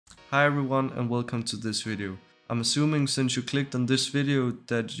Hi everyone and welcome to this video. I'm assuming since you clicked on this video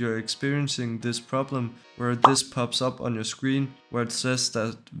that you're experiencing this problem where this pops up on your screen where it says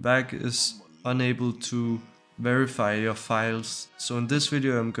that VAC is unable to verify your files. So in this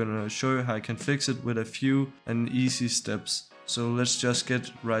video I'm gonna show you how I can fix it with a few and easy steps. So let's just get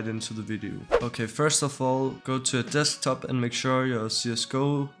right into the video. Okay, first of all, go to a desktop and make sure your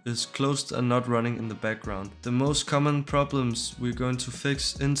CSGO is closed and not running in the background. The most common problems we're going to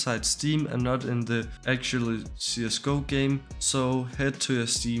fix inside Steam and not in the actual CSGO game. So head to your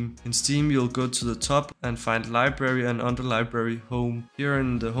Steam. In Steam you'll go to the top and find library, and under library, home. Here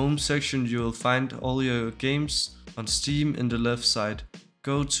in the home section you will find all your games on Steam in the left side.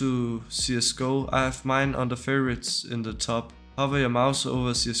 Go to CSGO. I have mine under favorites in the top. Hover your mouse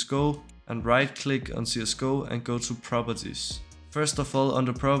over CSGO and right click on CSGO and go to properties. First of all,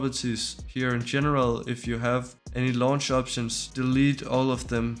 under properties, here in general, if you have any launch options, delete all of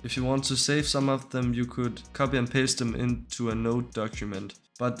them. If you want to save some of them, you could copy and paste them into a Node document.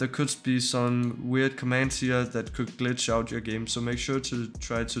 But there could be some weird commands here that could glitch out your game, so make sure to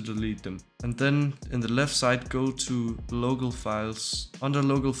try to delete them. And then in the left side, go to local files. Under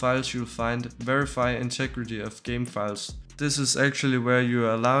local files, you'll find verify integrity of game files. This is actually where you're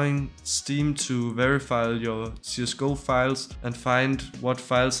allowing Steam to verify your CSGO files and find what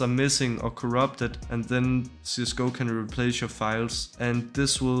files are missing or corrupted, and then CSGO can replace your files. And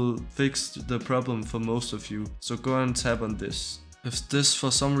this will fix the problem for most of you. So go and tap on this. If this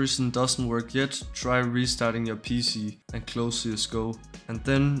for some reason doesn't work yet, try restarting your PC and close CSGO. And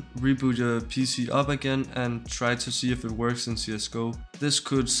then reboot your PC up again and try to see if it works in CSGO. This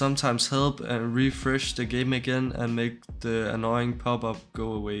could sometimes help and refresh the game again and make the annoying pop-up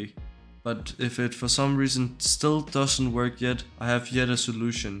go away. But if it for some reason still doesn't work yet, I have yet a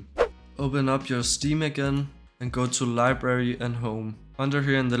solution. Open up your Steam again and go to library and home. Under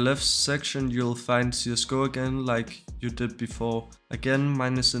here in the left section you'll find CSGO again like you did before. Again,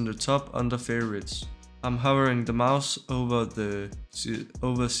 mine is in the top under favorites. I'm hovering the mouse over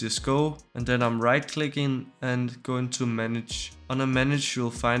CSGO and then I'm right clicking and going to manage. Under manage you'll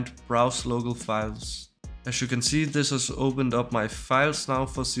find browse local files. As you can see, this has opened up my files now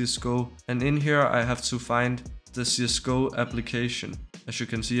for CSGO, and in here I have to find the CSGO application. As you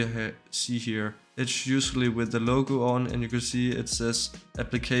can see here, it's usually with the logo on, and you can see it says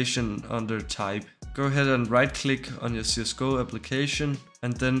application under type. Go ahead and right click on your CSGO application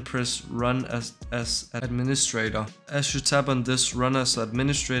and then press run as administrator. As you tap on this run as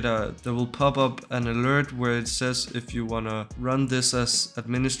administrator, there will pop up an alert where it says if you wanna run this as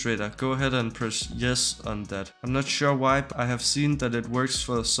administrator, go ahead and press yes on that. I'm not sure why, I have seen that it works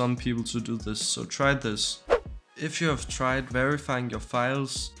for some people to do this, so try this. If you have tried verifying your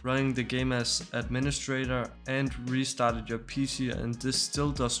files, running the game as administrator and restarted your PC and this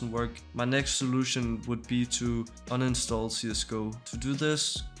still doesn't work, my next solution would be to uninstall CSGO. To do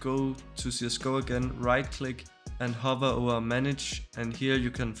this, go to CSGO again, right click and hover over manage, and here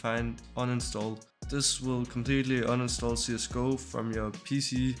you can find uninstall. This will completely uninstall CSGO from your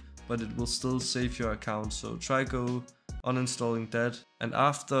PC, but it will still save your account, so try go uninstalling that. And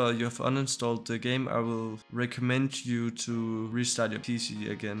after you have uninstalled the game, I will recommend you to restart your PC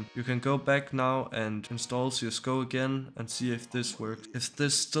again. You can go back now and install CSGO again and see if this works. If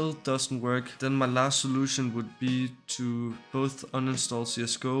this still doesn't work, then my last solution would be to both uninstall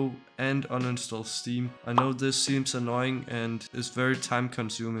CSGO and uninstall Steam. I know this seems annoying and is very time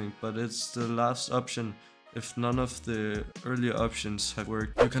consuming, but it's the last option if none of the earlier options have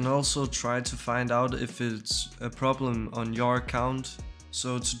worked. You can also try to find out if it's a problem on your account.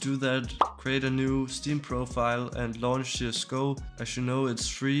 So to do that, create a new Steam profile and launch CSGO. As you know, it's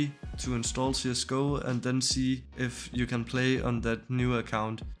free to install CSGO, and then see if you can play on that new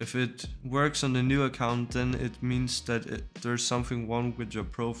account. If it works on the new account, then it means that there's something wrong with your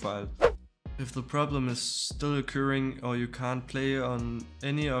profile. If the problem is still occurring or you can't play on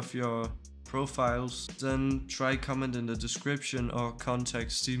any of your profiles, then try comment in the description or contact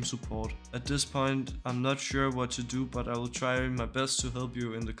Steam support. At this point I'm not sure what to do, but I will try my best to help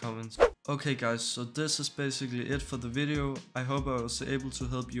you in the comments. Okay guys, so this is basically it for the video. I hope I was able to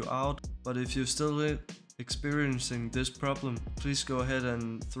help you out, but if you're still experiencing this problem, please go ahead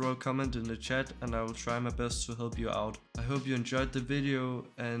and throw a comment in the chat and I will try my best to help you out. I hope you enjoyed the video,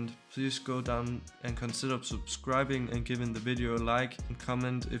 and please go down and consider subscribing and giving the video a like and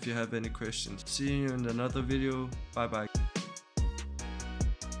comment if you have any questions. See you in another video. Bye bye.